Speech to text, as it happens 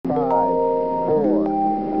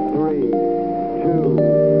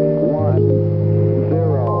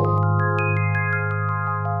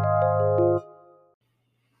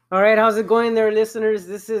All right, how's it going there, listeners?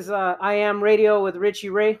 This is I Am Radio with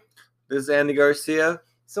Richie Ray. This is Andy Garcia.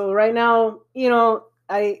 So right now,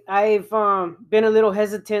 I've been a little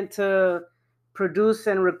hesitant to produce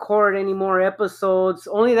and record any more episodes.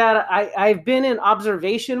 Only that I've been in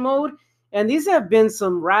observation mode, and these have been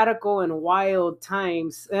some radical and wild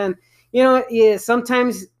times. And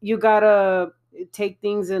sometimes you gotta take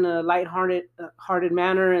things in a hearted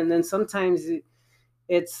manner, and then sometimes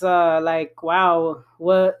it's like, wow,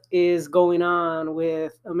 what is going on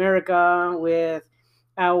with America, with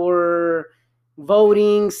our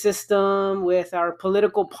voting system, with our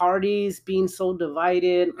political parties being so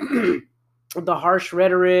divided, the harsh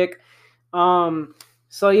rhetoric.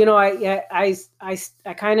 So I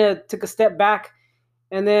kind of took a step back,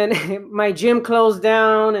 and then my gym closed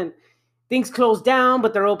down, and things closed down,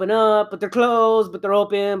 but they're open up, but they're closed, but they're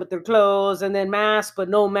open, but they're closed, and then mask, but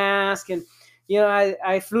no mask. And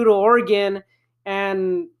I flew to Oregon,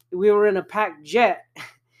 and we were in a packed jet,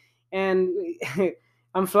 and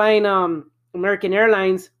I'm flying American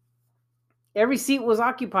Airlines. Every seat was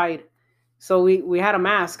occupied, so we had a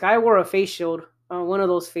mask. I wore a face shield, one of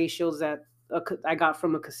those face shields that I got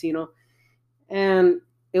from a casino, and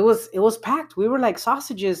it was packed. We were like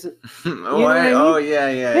sausages.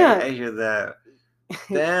 Yeah. I hear that.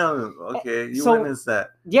 Damn. Okay, you witnessed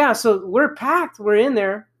that. Yeah, so we're packed. We're in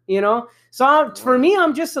there. So for me,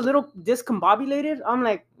 I'm just a little discombobulated. I'm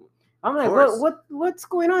like, what's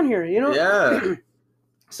going on here? Yeah.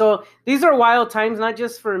 So these are wild times, not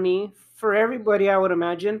just for me, for everybody, I would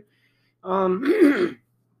imagine.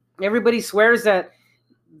 Everybody swears that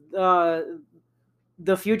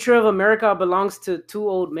the future of America belongs to two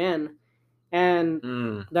old men. And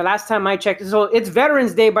the last time I checked, so it's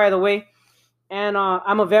Veterans Day, by the way. And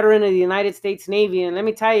I'm a veteran of the United States Navy. And let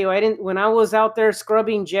me tell you, when I was out there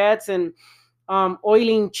scrubbing jets and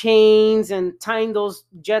oiling chains and tying those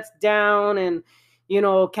jets down and,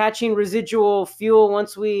 catching residual fuel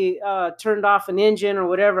once we turned off an engine or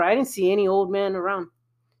whatever, I didn't see any old man around.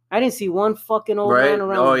 I didn't see one fucking old man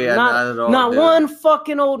around. Oh, yeah, not at all. Not one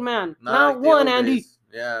fucking old man. Not one, Andy. Days.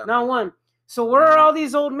 Yeah. Not one. So where are all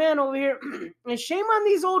these old men over here? And shame on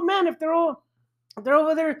these old men if they're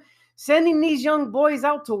over there sending these young boys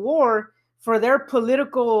out to war for their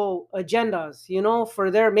political agendas, for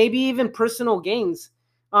their maybe even personal gains.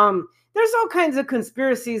 There's all kinds of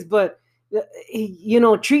conspiracies, but,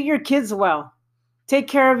 treat your kids well. Take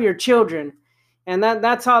care of your children. And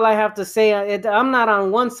that's all I have to say. I'm not on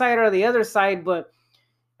one side or the other side, but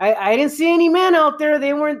I didn't see any men out there.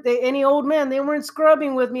 They weren't any old men. They weren't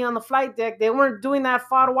scrubbing with me on the flight deck. They weren't doing that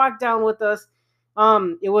FOD walk down with us.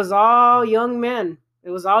 It was all young men. It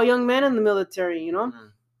was all young men in the military, Mm-hmm.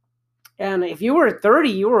 And if you were 30,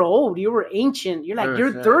 you were old. You were ancient. You're like,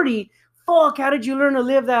 you're 30. Fuck, how did you learn to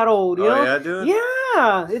live that old? Yeah, dude?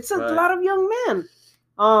 Yeah, it's a lot of young men.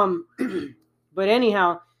 But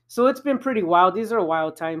anyhow, so it's been pretty wild. These are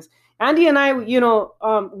wild times. Andy and I,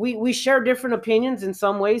 we share different opinions in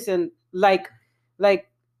some ways. And like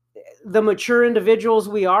the mature individuals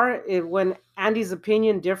we are, when Andy's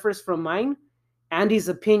opinion differs from mine, Andy's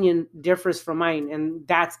opinion differs from mine, and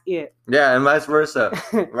that's it. Yeah, and vice versa,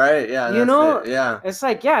 right? Yeah, that's it. Yeah. It's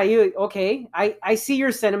like, I see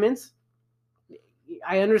your sentiments.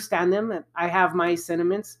 I understand them. I have my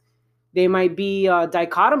sentiments. They might be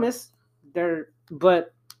dichotomous,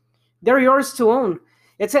 but they're yours to own.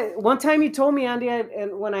 One time you told me, Andy,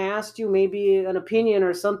 and when I asked you maybe an opinion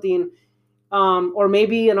or something, or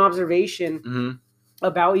maybe an observation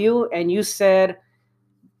about you, and you said,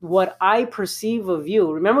 what I perceive of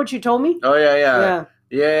you. Remember what you told me? Oh, yeah.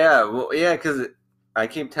 Well, yeah, because I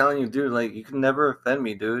keep telling you, dude, like, you can never offend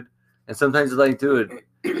me, dude. And sometimes it's like, dude,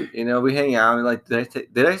 we hang out. And like,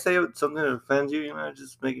 did I say something that offends you?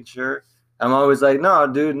 Just making sure. I'm always like, no,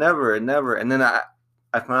 dude, never. And then I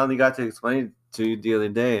finally got to explain it to you the other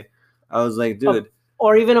day. I was like, dude.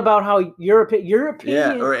 Or even about how your opinion.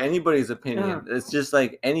 Yeah, or anybody's opinion. Yeah. It's just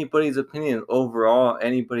like anybody's opinion overall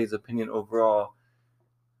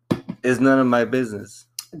is none of my business.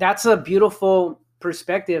 That's a beautiful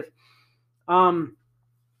perspective. Someone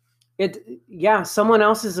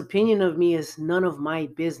else's opinion of me is none of my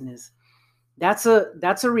business. That's a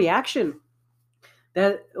reaction.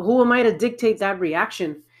 That who am I to dictate that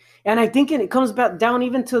reaction? And I think it comes back down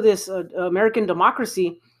even to this American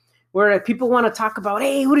democracy, where people want to talk about,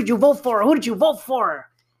 hey, who did you vote for? Who did you vote for?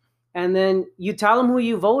 And then you tell them who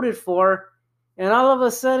you voted for, and all of a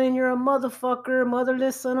sudden you're a motherfucker,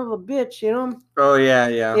 motherless son of a bitch, Oh,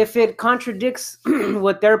 yeah. If it contradicts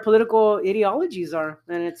what their political ideologies are.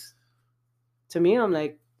 And it's, to me, I'm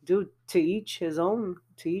like, dude, to each your own,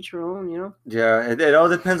 Yeah, it all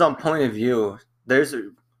depends on point of view.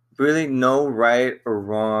 really no right or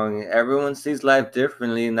wrong. Everyone sees life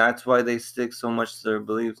differently, and that's why they stick so much to their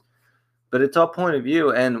beliefs. But it's all point of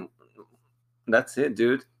view, and that's it,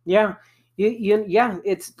 dude. Yeah.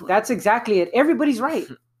 That's exactly it. Everybody's right.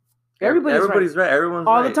 Everybody's right. Everyone's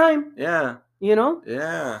all right. the time. Yeah.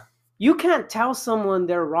 Yeah. You can't tell someone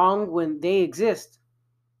they're wrong when they exist.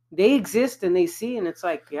 They exist and they see, and it's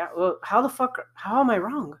like, yeah, well, how am I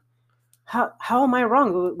wrong? How am I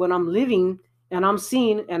wrong when I'm living and I'm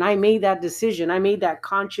seeing and I made that decision? I made that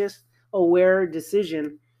conscious, aware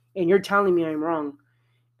decision, and you're telling me I'm wrong.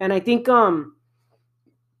 And I think so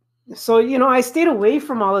I stayed away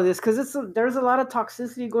from all of this because there's a lot of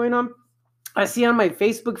toxicity going on. I see on my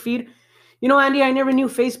Facebook feed. Andy, I never knew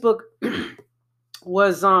Facebook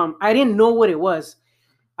was I didn't know what it was.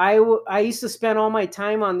 I used to spend all my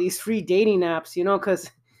time on these free dating apps, because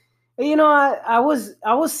I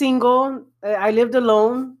was single. I lived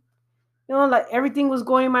alone. Like everything was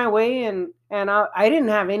going my way, and I didn't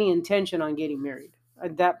have any intention on getting married.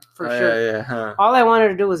 That for sure. Yeah. Huh. All I wanted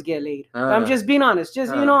to do was get laid. I'm just being honest.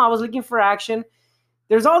 Just I was looking for action.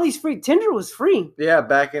 There's all these free. Tinder was free. Yeah,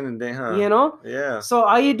 back in the day, huh? Yeah. So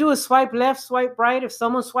all you do is swipe left, swipe right. If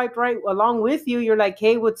someone swiped right along with you, you're like,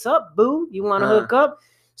 hey, what's up, boo? You want to hook up?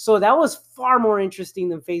 So that was far more interesting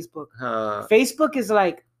than Facebook. Facebook is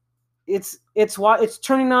like, it's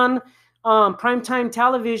turning on primetime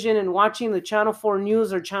television and watching the Channel 4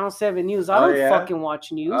 news or Channel 7 news. I don't fucking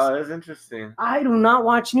watch news. Oh, that's interesting. I do not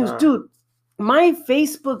watch news. Dude, my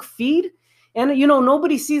Facebook feed, and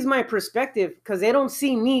nobody sees my perspective because they don't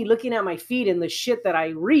see me looking at my feed and the shit that I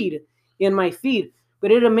read in my feed.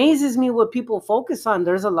 But it amazes me what people focus on.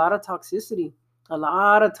 There's a lot of toxicity.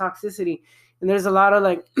 And there's a lot of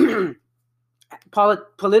like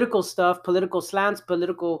political stuff, political slants,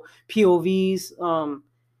 political POVs.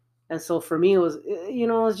 And so for me, it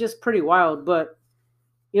was just pretty wild. But,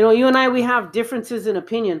 you and I, we have differences in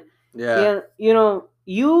opinion. Yeah. And,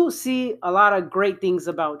 you see a lot of great things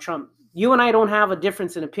about Trump. You and I don't have a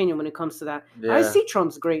difference in opinion when it comes to that. Yeah. I see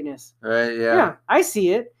Trump's greatness. Right, yeah. Yeah, I see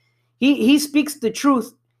it. He speaks the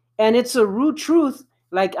truth, and it's a rude truth.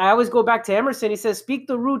 Like, I always go back to Emerson. He says, speak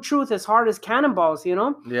the rude truth as hard as cannonballs,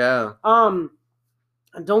 Yeah.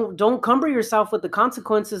 Don't cumber yourself with the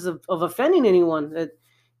consequences of offending anyone.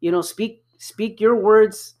 Speak your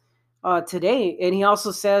words today. And he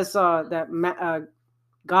also says that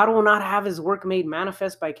God will not have his work made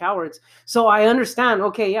manifest by cowards. So I understand.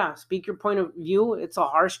 Okay, yeah, speak your point of view. It's a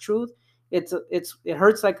harsh truth. It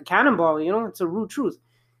hurts like a cannonball. It's a rude truth.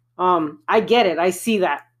 I get it. I see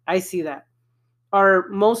that. Are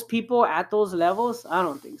most people at those levels? I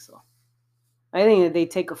don't think so. I think that they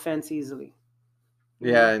take offense easily.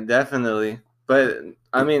 Yeah, definitely. But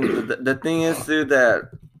I mean, the thing is, dude,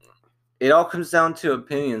 that it all comes down to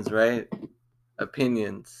opinions, right?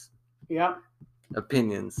 Opinions. Yeah.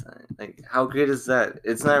 Opinions. Like, how great is that?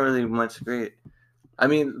 It's not really much great. I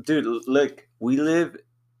mean, dude, look, we live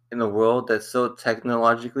in a world that's so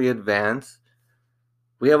technologically advanced.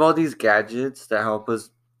 We have all these gadgets that help us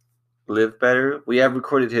live better. We have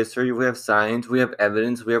recorded history. We have science. We have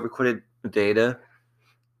evidence. We have recorded data.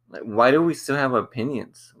 Like, why do we still have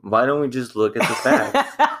opinions? Why don't we just look at the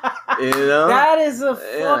facts? That is a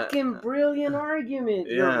fucking brilliant argument.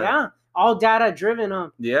 Yeah. All data driven, huh?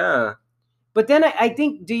 Yeah. But then I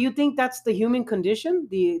think, do you think that's the human condition?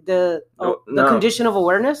 The condition of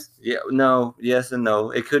awareness? Yeah, no, yes and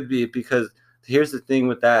no. It could be, because here's the thing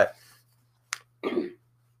with that.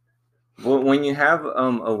 When you have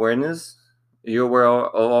awareness, you're aware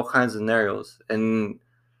of all kinds of scenarios, and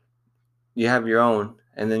you have your own,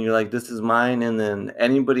 and then you're like, this is mine, and then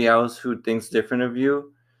anybody else who thinks different of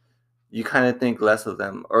you, you kind of think less of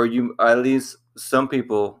them, or at least some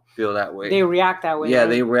people feel that way. They react that way. Yeah, right?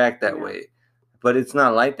 They react that way. But it's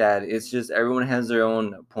not like that. It's just everyone has their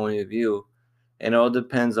own point of view. And it all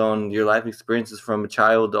depends on your life experiences from a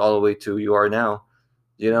child all the way to you are now.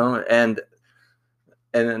 And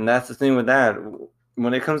that's the thing with that.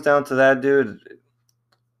 When it comes down to that, dude,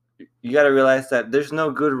 you got to realize that there's no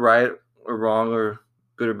good, right, or wrong, or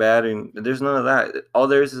good or bad. And there's none of that. All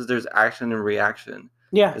there is there's action and reaction.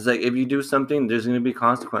 Yeah. It's like, if you do something, there's going to be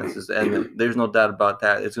consequences, and there's no doubt about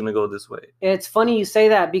that. It's going to go this way. It's funny you say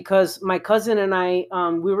that, because my cousin and I,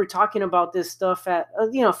 we were talking about this stuff at,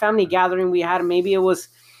 family gathering we had. Maybe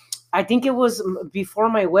I think it was before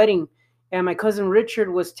my wedding. And my cousin Richard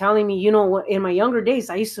was telling me, in my younger days,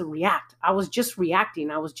 I used to react. I was just reacting.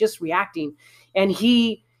 And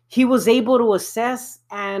he was able to assess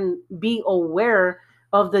and be aware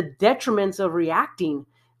of the detriments of reacting,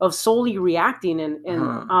 of solely reacting. And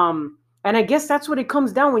I guess that's what it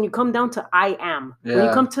comes down when you come down to I am. Yeah. When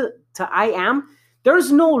you come to I am,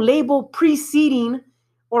 There's no label preceding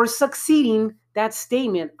or succeeding that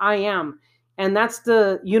statement, I am. And that's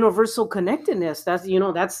the universal connectedness.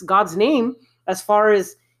 That's God's name. As far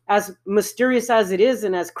as mysterious as it is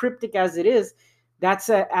and as cryptic as it is, that's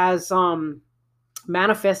as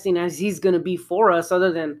manifesting as he's going to be for us,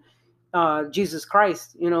 other than Jesus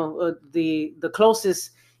Christ, the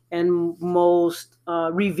closest and most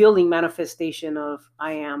revealing manifestation of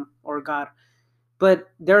I am, or God.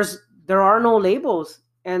 But there are no labels,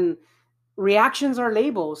 and reactions are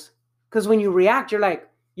labels, because when you react,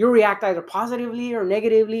 you react either positively or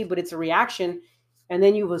negatively, but it's a reaction, and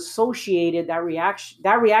then you've associated that reaction.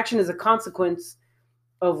 That reaction is a consequence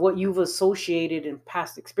of what you've associated in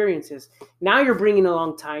past experiences. Now you're bringing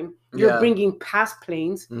along time. You're bringing past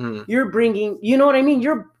planes. Mm-hmm. You're bringing, you know what I mean?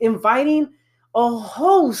 You're inviting a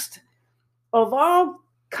host of all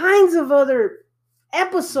kinds of other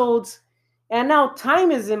episodes, and now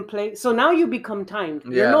time is in play. So now you become timed.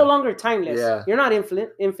 Yeah. You're no longer timeless. Yeah. You're not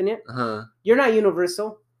infinite. Uh-huh. You're not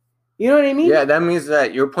universal. You know what I mean? Yeah, that means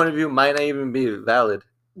that your point of view might not even be valid.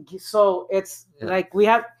 So it's like we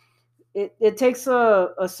have... It takes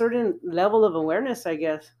a certain level of awareness, I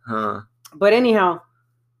guess. Huh. But anyhow,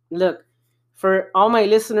 look, for all my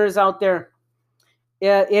listeners out there,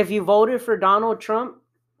 if you voted for Donald Trump,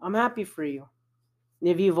 I'm happy for you.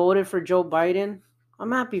 If you voted for Joe Biden,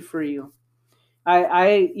 I'm happy for you.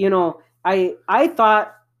 I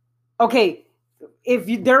thought, okay,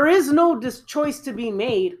 there is no choice to be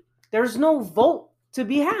made, there's no vote to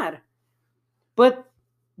be had. But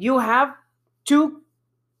you have two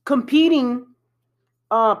competing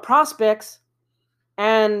prospects,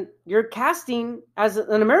 and you're casting, as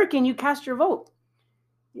an American, you cast your vote.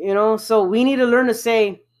 So we need to learn to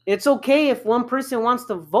say it's okay if one person wants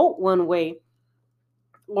to vote one way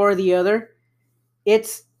or the other.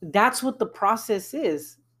 That's what the process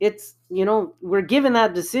is. It's, we're given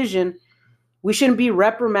that decision. We shouldn't be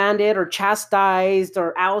reprimanded or chastised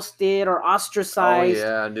or ousted or ostracized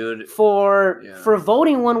for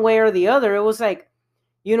voting one way or the other. It was like,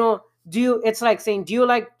 it's like saying, do you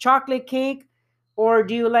like chocolate cake or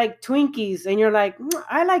do you like Twinkies? And you're like,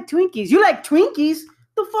 I like Twinkies. You like Twinkies?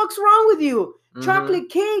 The fuck's wrong with you? Mm-hmm. Chocolate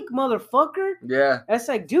cake, motherfucker. Yeah. That's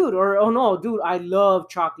like, dude, or, oh no, dude, I love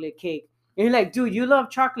chocolate cake. And you're like, dude, you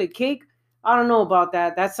love chocolate cake? I don't know about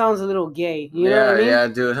that. That sounds a little gay. You know what I mean? Yeah,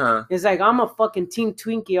 dude, huh? It's like, I'm a fucking team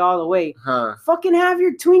Twinkie all the way. Huh. Fucking have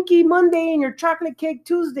your Twinkie Monday and your chocolate cake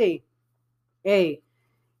Tuesday. Hey,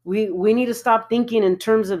 we need to stop thinking in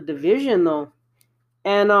terms of division, though.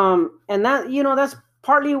 And that, that's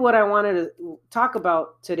partly what I wanted to talk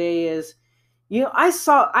about today is,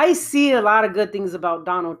 I see a lot of good things about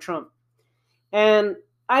Donald Trump. And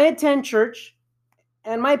I attend church,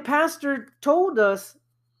 and my pastor told us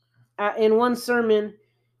in one sermon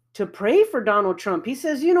to pray for Donald Trump. He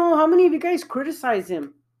says, how many of you guys criticize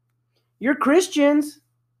him? You're Christians,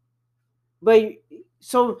 but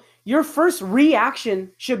so your first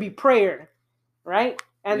reaction should be prayer, right?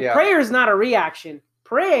 And prayer is not a reaction.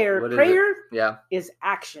 Prayer is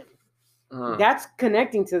action. Uh-huh. That's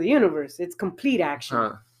connecting to the universe. It's complete action.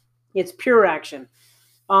 Uh-huh. It's pure action.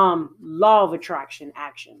 Law of attraction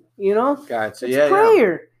action, Gotcha. It's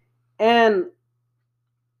prayer. And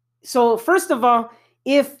so first of all,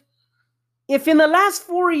 if in the last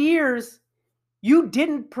 4 years you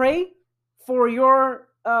didn't pray for your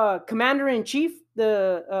commander-in-chief,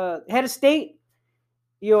 the head of state,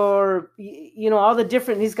 all the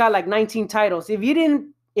different, he's got like 19 titles. If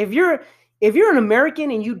you're an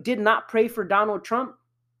American and you did not pray for Donald Trump,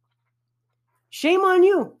 shame on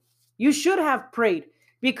you. You should have prayed,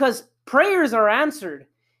 because prayers are answered.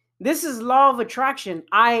 This is law of attraction.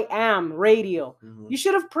 I am radio. Mm-hmm. You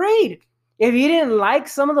should have prayed. If you didn't like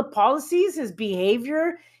some of the policies, his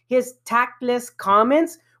behavior, his tactless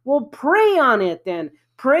comments, well, pray on it then.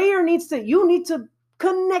 You need to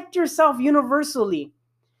connect yourself universally.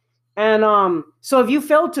 And so if you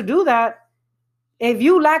fail to do that, if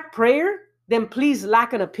you lack prayer, then please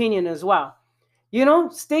lack an opinion as well.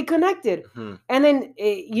 Stay connected. Mm-hmm. And then,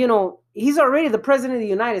 he's already the president of the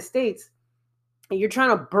United States. And you're trying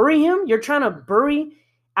to bury him? You're trying to bury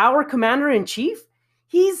our commander-in-chief?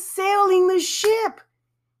 He's sailing the ship.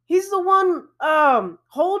 He's the one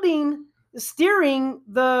steering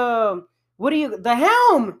the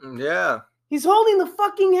helm. Yeah. He's holding the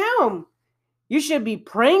fucking helm. You should be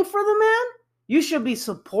praying for the man. You should be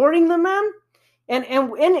supporting the man.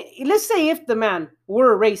 And let's say if the man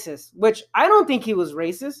were racist, which I don't think he was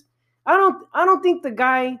racist. I don't think the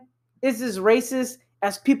guy is as racist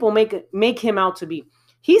as people make him out to be.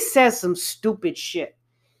 He says some stupid shit.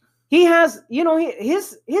 He has,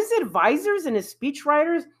 his advisors and his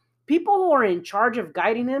speechwriters, people who are in charge of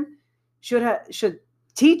guiding him should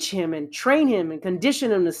teach him and train him and condition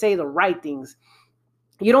him to say the right things.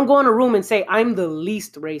 You don't go in a room and say, I'm the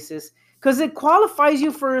least racist, because it qualifies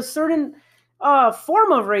you for a certain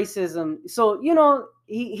form of racism. So,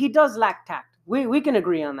 he does lack tact. We can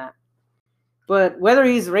agree on that. But whether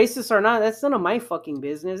he's racist or not, that's none of my fucking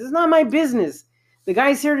business. It's not my business. The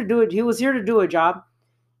guy's here to do it. He was here to do a job.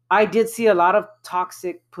 I did see a lot of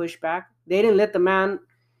toxic pushback. They didn't let the man,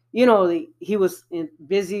 he was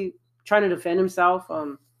busy trying to defend himself,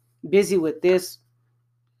 busy with this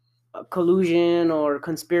collusion or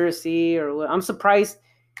conspiracy or what. I'm surprised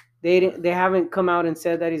they haven't come out and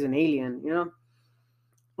said that he's an alien,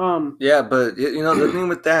 Yeah, but the thing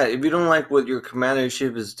with that, if you don't like what your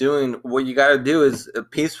commander-in-chief is doing, what you got to do is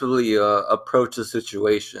peacefully approach the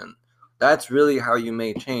situation. That's really how you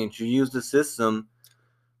make change. You use the system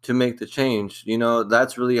to make the change.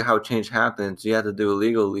 That's really how change happens. You have to do it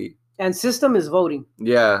legally. And system is voting.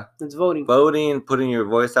 Yeah. It's voting. Voting, putting your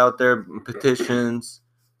voice out there, petitions.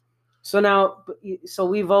 So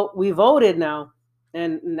we voted now,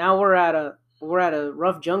 and now we're at a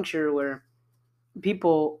rough juncture where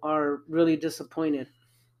people are really disappointed.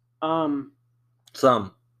 Some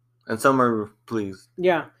are pleased.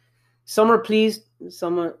 Yeah. Some are pleased,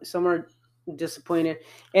 some are disappointed.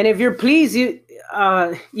 And if you're pleased,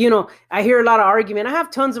 I hear a lot of argument. I have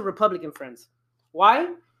tons of Republican friends. Why?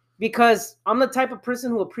 Because I'm the type of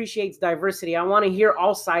person who appreciates diversity. I want to hear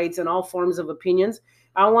all sides and all forms of opinions.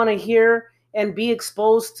 I want to hear and be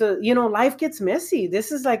exposed to, life gets messy.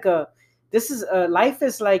 Life is like an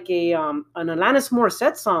Alanis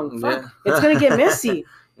Morissette song. Fuck. Yeah. It's going to get messy,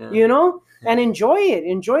 yeah. And enjoy it.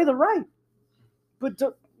 Enjoy the ride. But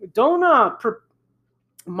don't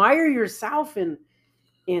mire yourself in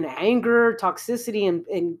anger, toxicity,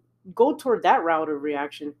 and go toward that route of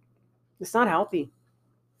reaction. It's not healthy.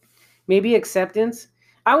 Maybe acceptance.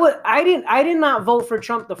 I did not vote for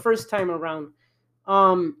Trump the first time around.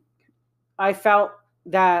 I felt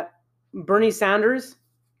that Bernie Sanders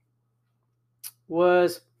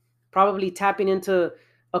was probably tapping into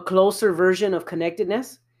a closer version of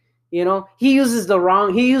connectedness. He used the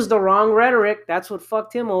wrong rhetoric. That's what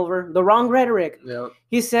fucked him over. The wrong rhetoric. Yep.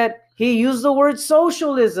 He used the word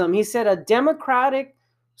socialism. He said a democratic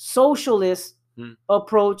socialist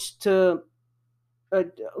approach to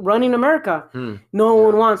running America. No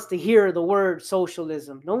one wants to hear the word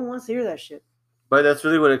socialism. No one wants to hear that shit. But that's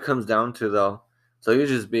really what it comes down to, though. So you're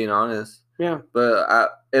just being honest. Yeah. But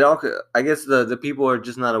I guess the people are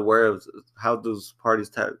just not aware of how those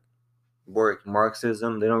parties work.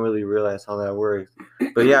 Marxism, they don't really realize how that works.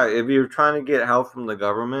 But yeah, if you're trying to get help from the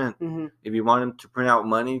government, if you want them to print out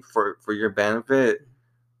money for your benefit,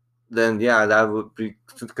 then yeah, that would be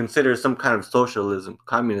considered some kind of socialism,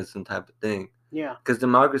 communism type of thing. Yeah. Because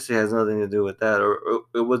democracy has nothing to do with that, or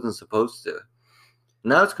it wasn't supposed to.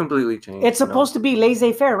 Now it's completely changed. It's supposed to be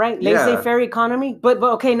laissez-faire, right? Laissez-faire economy. But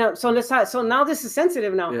okay, now so now this is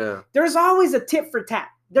sensitive now. Yeah. There's always a tit for tat.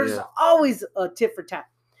 There's always a tit for tat.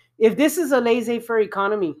 If this is a laissez-faire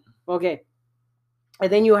economy, okay,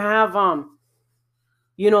 and then you have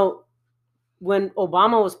when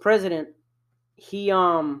Obama was president, he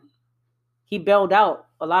bailed out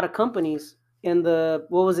a lot of companies in the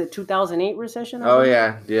 2008 recession? Oh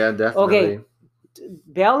yeah, definitely. Okay.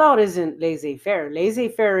 Bailout isn't laissez-faire.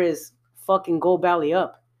 Laissez-faire is fucking go belly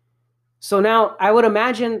up. So now I would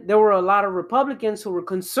imagine there were a lot of Republicans who were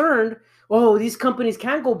concerned, these companies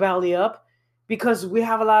can't go belly up because we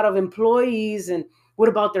have a lot of employees, and what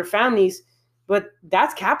about their families? But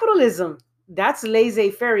that's capitalism. That's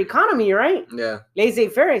laissez-faire economy, right? Yeah.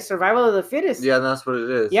 Laissez-faire, survival of the fittest. Yeah, that's what it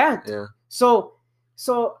is. Yeah. Yeah. So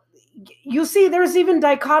you see, there's even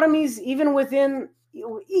dichotomies even within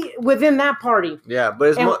that party. Yeah,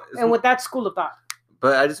 but it's with that school of thought.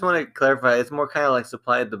 But I just want to clarify, it's more kind of like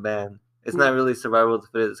supply and demand. It's not really survival of the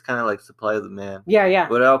fittest. It's kind of like supply and demand. Yeah.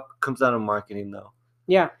 But it all comes down to marketing, though.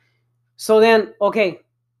 Yeah. So then, okay.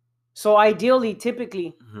 So ideally,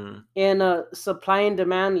 typically, in a supply and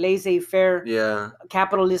demand, laissez-faire,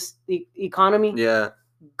 capitalist economy,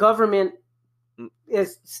 government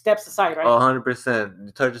steps aside, right?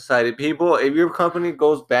 100%. Touch aside. If your company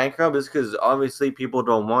goes bankrupt, it's because obviously people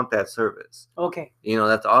don't want that service. Okay.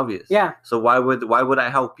 That's obvious. Yeah. So why would I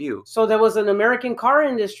help you? So there was an American car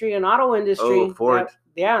industry, an auto industry. Oh, Ford.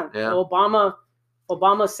 Obama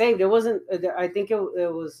saved. It wasn't. I think it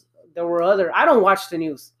was. There were other. I don't watch the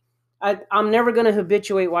news. I'm never gonna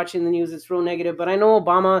habituate watching the news. It's real negative. But I know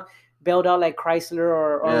Obama bailed out like Chrysler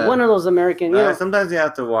or one of those American. Sometimes you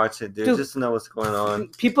have to watch it, dude, just to know what's going on.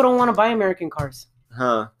 People don't want to buy American cars.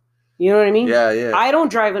 Huh. You know what I mean? Yeah. I don't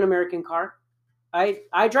drive an American car.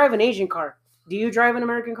 I drive an Asian car. Do you drive an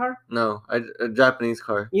American car? No, a Japanese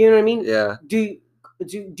car. You know what I mean? Yeah. Do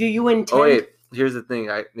you intend? Oh wait, here's the thing.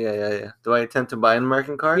 Yeah. Do I intend to buy an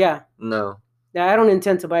American car? Yeah. No. Yeah, I don't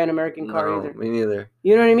intend to buy an American car No, either. me neither.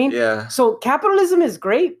 You know what I mean? Yeah. So capitalism is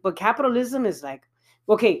great, but capitalism is like,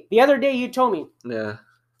 okay, the other day you told me, Yeah.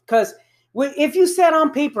 because if you said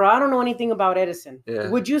on paper, I don't know anything about Edison, Yeah.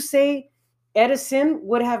 would you say Edison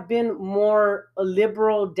would have been more a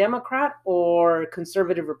liberal Democrat or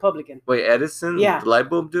conservative Republican? Wait, Edison? Yeah. The light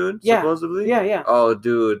bulb dude, Yeah. supposedly? Yeah. Oh,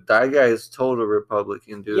 dude, that guy is total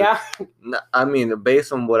Republican, dude. Yeah. I mean,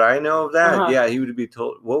 based on what I know of that, Uh-huh. yeah, he would be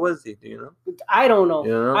told. What was he? Do you know? I don't know.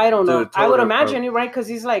 You know? I don't know. Dude, I would total imagine it, right? Because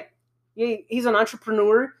he's like, he's an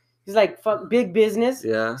entrepreneur. He's like, fuck big business.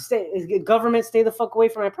 Yeah. Government, stay the fuck away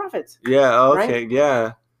from my profits. Yeah. Okay. Right?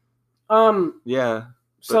 Yeah. Yeah.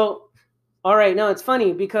 So, all right. No, it's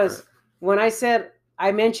funny because when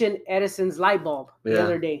I mentioned Edison's light bulb the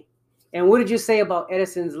other day, and what did you say about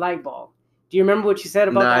Edison's light bulb? Do you remember what you said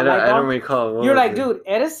about that light bulb? I don't recall. What You're was like, it? dude,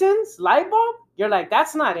 Edison's light bulb? You're like,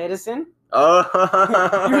 that's not Edison.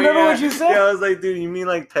 Oh, you remember what you said? Yeah, I was like, dude, you mean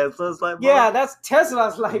like Tesla's light bulb? Yeah, that's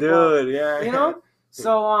Tesla's light bulb. Dude, yeah. You know?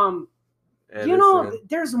 So, Edison. you know,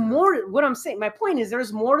 there's more. What I'm saying, my point is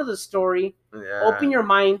there's more to the story. Yeah. Open your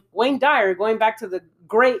mind. Wayne Dyer, going back to the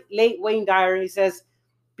great late Wayne Dyer, he says,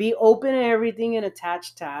 be open to everything and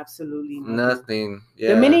attached to absolutely nothing.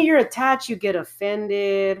 Yeah. The minute you're attached, you get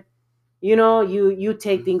offended. You know, you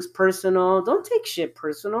take things personal. Don't take shit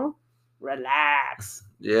personal. Relax.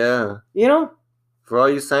 Yeah. You know? For all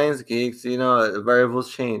you science geeks, you know,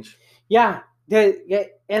 variables change. Yeah.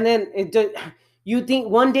 And then you think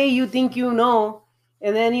one day you think you know,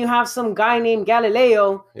 and then you have some guy named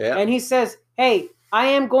Galileo, and he says, hey, I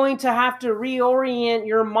am going to have to reorient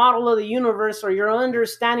your model of the universe or your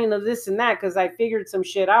understanding of this and that because I figured some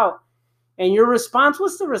shit out. And your response,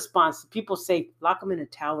 what's the response? People say, lock him in a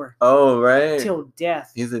tower. Oh, right. Till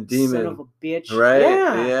death. He's a demon. Son of a bitch. Right?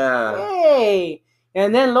 Yeah. Hey.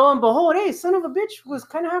 And then lo and behold, hey, son of a bitch was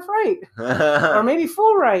kind of half right. Or maybe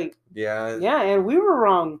full right. Yeah. Yeah, and we were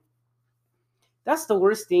wrong. That's the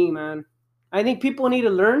worst thing, man. I think people need to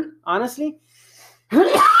learn, honestly.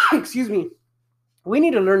 Excuse me. We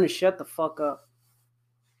need to learn to shut the fuck up.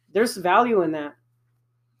 There's value in that.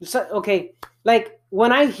 So, okay, like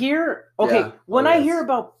when I hear, I hear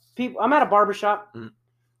about people, I'm at a barbershop.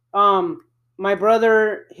 Mm. My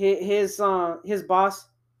brother, his boss,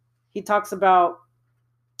 he talks about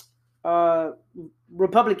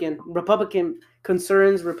Republican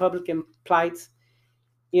concerns, Republican plights.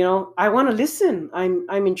 You know, I want to listen.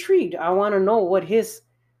 I'm intrigued. I want to know what his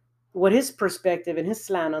perspective and his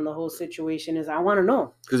slant on the whole situation is. I want to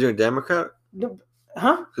know. Because you're a Democrat?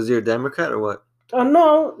 Huh? Because you're a Democrat or what?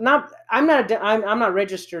 No, not. I'm not. I'm not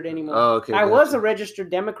registered anymore. Oh, okay. I was a registered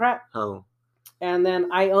Democrat. Oh. And then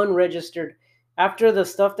I unregistered after the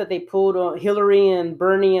stuff that they pulled on Hillary and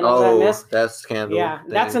Bernie and all that mess. That's scandal. Yeah,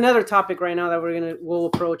 that's another topic right now that we'll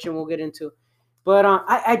approach and we'll get into. But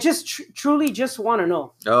I just truly just want to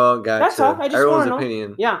know. Oh, gotcha. That's all. I just Everyone's want to know.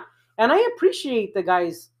 opinion. Yeah, and I appreciate the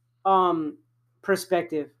guy's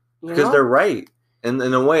perspective because they're right in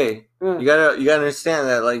a way. You gotta understand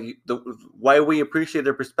that, like, why we appreciate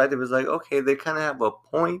their perspective is like, okay, they kind of have a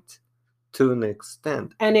point to an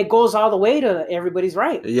extent, and it goes all the way to everybody's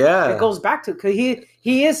right. Yeah, it goes back to because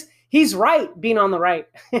he's right being on the right.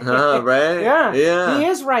 Right. Yeah, he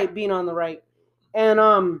is right being on the right, and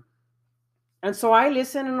so I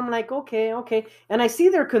listen and I'm like, okay, and I see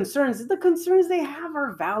their concerns. The concerns they have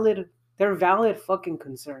are valid. They're valid fucking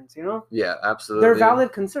concerns, you know? Yeah, absolutely. They're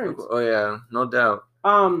valid concerns. Oh yeah, no doubt.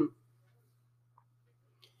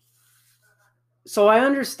 So I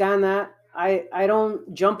understand that. I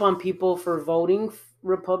don't jump on people for voting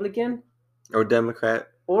Republican or Democrat.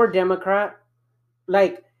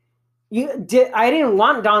 Like I didn't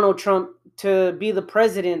want Donald Trump to be the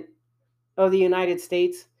president of the United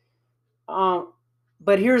States.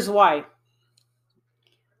 But here's why.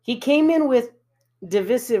 He came in with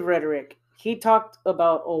divisive rhetoric. He talked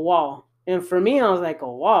about a wall. And for me, I was like,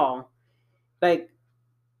 a wall? Like,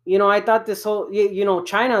 you know, I thought this whole, you know,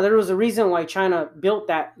 China, there was a reason why China built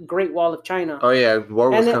that Great Wall of China. Oh yeah, war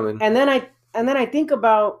was coming. And then I think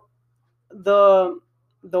about the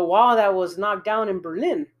wall that was knocked down in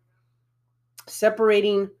Berlin,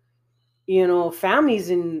 separating, you know, families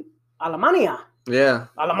in Alemania. Yeah.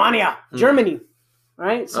 Alemania, Germany.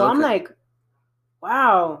 Right? So I'm like,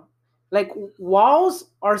 wow. Like, walls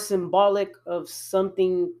are symbolic of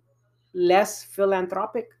something less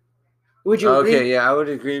philanthropic. Would you agree? Okay, yeah, I would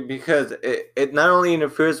agree because it not only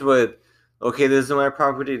interferes with, okay, this is my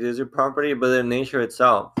property, this is your property, but the nature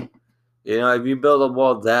itself. You know, if you build a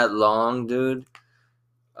wall that long, dude,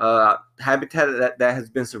 habitat that has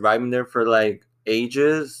been surviving there for like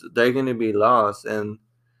ages, they're gonna be lost. And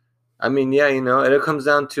I mean, yeah, you know, it comes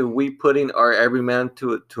down to we putting our every man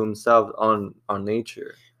to himself on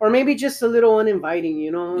nature. Or maybe just a little uninviting,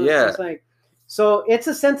 you know? Yeah. It's like, so it's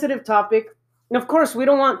a sensitive topic. And of course, we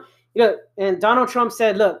don't want, you know, and Donald Trump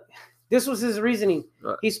said, look, this was his reasoning.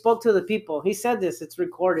 He spoke to the people. He said this, it's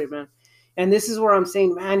recorded, man. And this is where I'm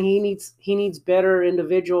saying, man, he needs better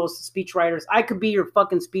individuals, speech writers. I could be your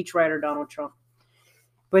fucking speech writer, Donald Trump.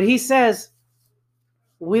 But he says,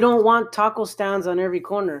 we don't want taco stands on every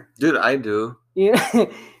corner. Dude, I do. Yeah.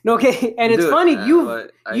 Okay. And it's Dude, funny, I you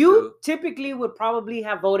do. typically would probably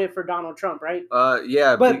have voted for Donald Trump, right?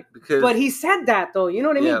 Yeah, but he said that though. You know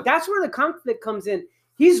what I mean? That's where the conflict comes in.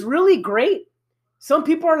 He's really great. Some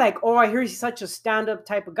people are like, oh, I hear he's such a stand-up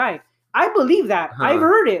type of guy. I believe that. I've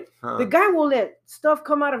heard it. The guy will let stuff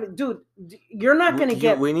come out of it. Dude, you're not going to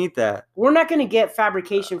get... We need that. We're not going to get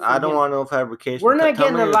fabrication from him. I don't want no fabrication. We're not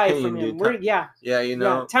getting a lie from him. Yeah, you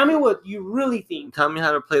know. Yeah. Tell me what you really think. Tell me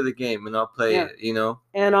how to play the game and I'll play it, you know.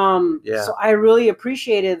 And so I really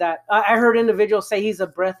appreciated that. I heard individuals say he's a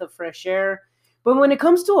breath of fresh air. But when it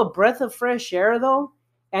comes to a breath of fresh air, though,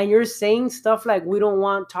 and you're saying stuff like we don't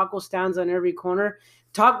want taco stands on every corner...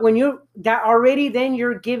 when you that already, then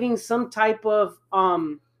you're giving some type of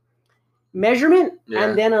measurement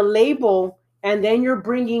and then a label, and then you're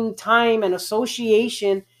bringing time and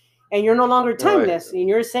association, and you're no longer timeless. And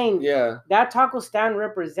you're saying that taco stand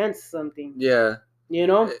represents something. Yeah, you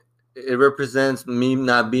know, it represents me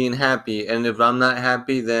not being happy, and if I'm not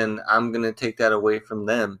happy, then I'm gonna take that away from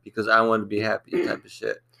them because I want to be happy, type of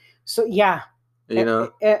shit. So yeah, you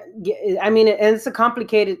know, I mean, it's a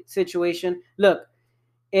complicated situation. Look.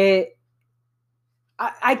 I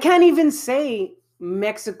can't even say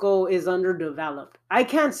Mexico is underdeveloped. I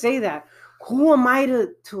can't say that. Who am I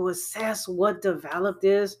to assess what developed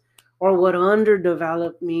is or what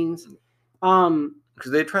underdeveloped means? Because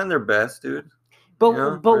they're trying their best, dude.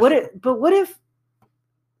 But what if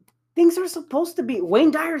things are supposed to be?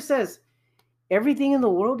 Wayne Dyer says everything in the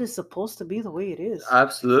world is supposed to be the way it is.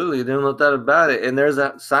 Absolutely, there's no doubt about it. And there's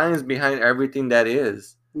science behind everything that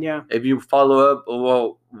is. Yeah. If you follow up,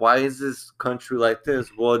 well, why is this country like this?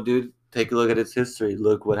 Well, dude, take a look at its history.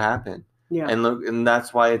 Look what happened. Yeah. And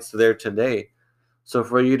that's why it's there today. So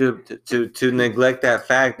for you to neglect that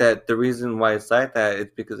fact that the reason why it's like that is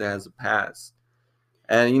because it has a past.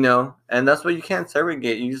 And you know, and that's what you can't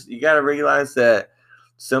segregate. You got to realize that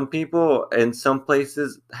some people in some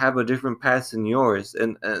places have a different past than yours,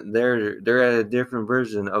 and they're at a different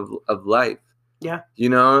version of life. Yeah. You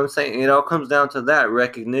know what I'm saying? It all comes down to that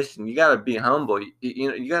recognition. You got to be humble. You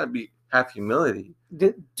know, you got to have humility.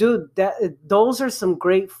 Dude, those are some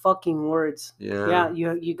great fucking words. Yeah.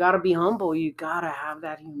 Yeah, you got to be humble. You got to have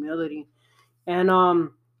that humility. And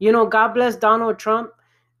you know, God bless Donald Trump.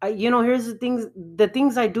 You know, here's the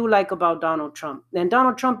things I do like about Donald Trump. And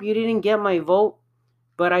Donald Trump, you didn't get my vote,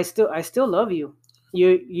 but I still love you.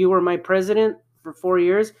 You were my president for 4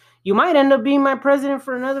 years. You might end up being my president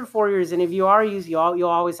for another 4 years, and if you are, you'll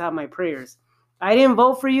always have my prayers. I didn't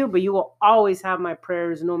vote for you, but you will always have my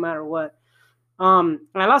prayers no matter what. I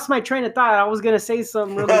lost my train of thought. I was gonna say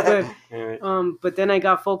something really good, but then I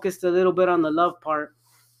got focused a little bit on the love part.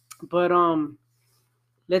 But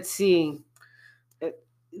let's see.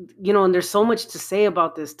 You know, and there's so much to say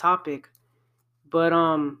about this topic, but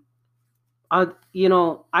you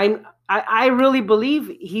know, I really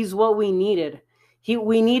believe he's what we needed.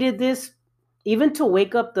 We needed this even to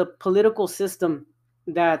wake up the political system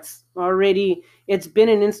that's already, it's been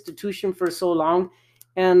an institution for so long.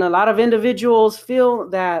 And a lot of individuals feel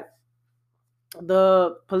that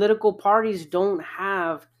the political parties don't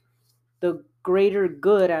have the greater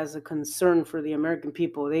good as a concern for the American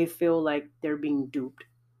people. They feel like they're being duped.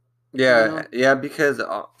 Yeah, you know? Yeah, because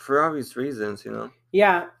for obvious reasons, you know.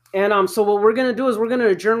 Yeah, and so what we're gonna do is we're gonna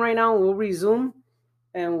adjourn right now. We'll resume,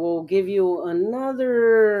 and we'll give you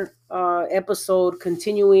another episode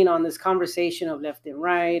continuing on this conversation of left and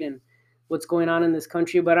right and what's going on in this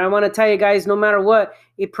country. But I want to tell you guys, no matter what,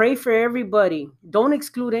 pray for everybody. Don't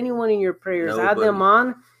exclude anyone in your prayers. Nobody. Add them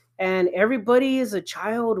on. And everybody is a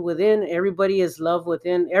child within. Everybody is love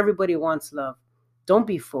within. Everybody wants love. Don't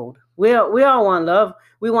be fooled. We all want love.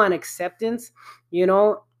 We want acceptance, you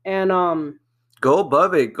know. And go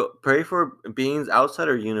above it. Go pray for beings outside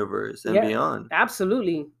our universe and beyond.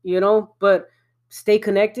 Absolutely, you know. But stay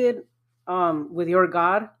connected with your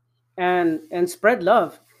God and spread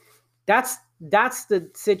love. That's the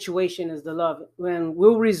situation, is the love. And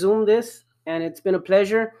we'll resume this, and it's been a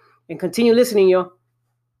pleasure. And continue listening, yo.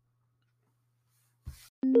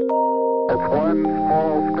 It's one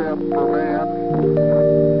small step for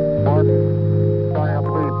man,